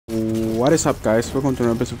What is up, guys? Welcome to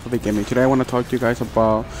another episode of the Gaming. Today I want to talk to you guys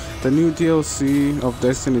about the new DLC of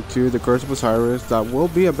Destiny 2, The Curse of Osiris, that will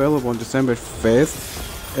be available on December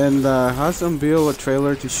 5th. And has unveiled a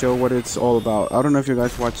trailer to show what it's all about. I don't know if you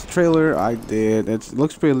guys watched the trailer. I did. It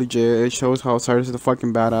looks pretty legit. It shows how Osiris is the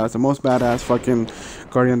fucking badass, the most badass fucking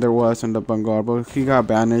guardian there was in the Vanguard. But he got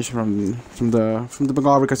banished from the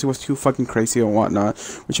Vanguard because he was too fucking crazy and whatnot,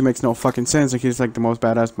 which makes no fucking sense. Like, he's like the most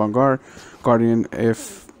badass Vanguard guardian.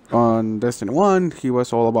 If on Destiny 1 he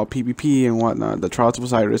was all about PvP and whatnot, the Trials of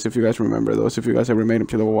Osiris, if you guys remember those, if you guys ever made it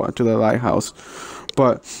to the lighthouse.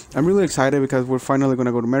 But I'm really excited because we're finally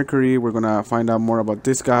gonna go to Mercury. We're gonna find out more about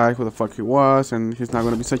this guy, who the fuck he was, and he's not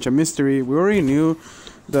gonna be such a mystery. We already knew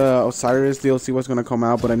the Osiris DLC was gonna come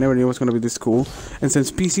out, but I never knew it was gonna be this cool. And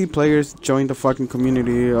since PC players joined the fucking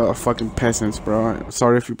community of fucking peasants, bro,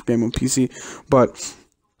 sorry if you game on PC, but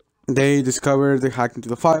they hacked into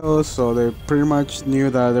the files, so they pretty much knew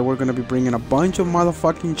that they were gonna be bringing a bunch of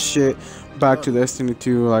motherfucking shit back to Destiny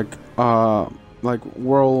 2, like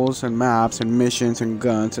worlds and maps and missions and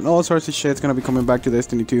guns and all sorts of shit. It's gonna be coming back to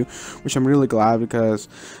Destiny 2, which I'm really glad, because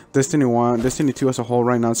Destiny 2 as a whole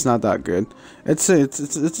right now, it's not that good. It's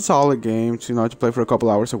a solid game to to play for a couple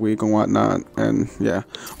hours a week and whatnot, and yeah.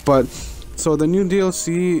 But so the new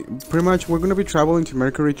DLC, pretty much we're gonna be traveling to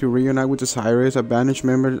Mercury to reunite with Osiris, a banished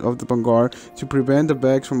member of the Vanguard, to prevent the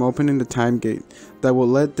Vex from opening the time gate that will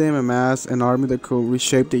let them amass an army that could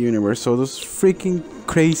reshape the universe. So those freaking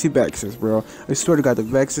crazy Vexes, bro. I swear to God, the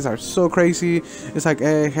Vexes are so crazy. It's like,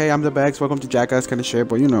 hey, I'm the Vex, welcome to Jackass kind of shit,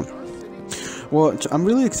 but you know. Well, I'm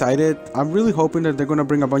really excited. I'm really hoping that they're gonna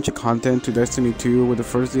bring a bunch of content to Destiny 2 with the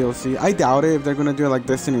first DLC. I doubt it if they're gonna do it like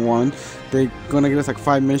Destiny 1. They're gonna give us like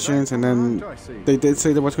 5 missions, and then they did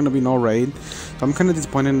say there was gonna be no raid. So I'm kind of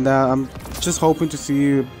disappointed in that. I'm just hoping to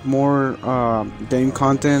see more game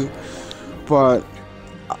content, but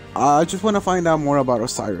I just want to find out more about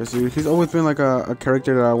Osiris, dude. He's always been like a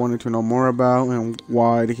character that I wanted to know more about, and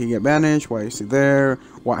why did he get banished, why is he there,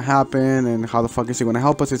 what happened, and how the fuck is he going to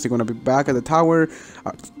help us? Is he going to be back at the tower?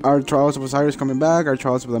 Are Trials of Osiris coming back? Are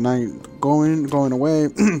Trials of the Night going away?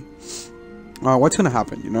 What's going to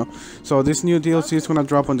happen, you know? So this new DLC is going to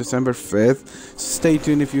drop on December 5th. Stay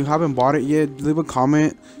tuned. If you haven't bought it yet, leave a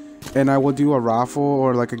comment, and I will do a raffle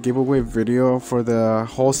or like a giveaway video for the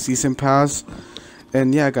whole season pass.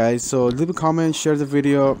 And yeah, guys, so leave a comment, share the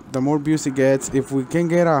video. The more views it gets, if we can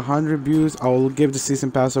get 100 views, I will give the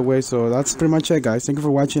season pass away. So that's pretty much it, guys. Thank you for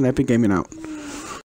watching. Epic Gaming out.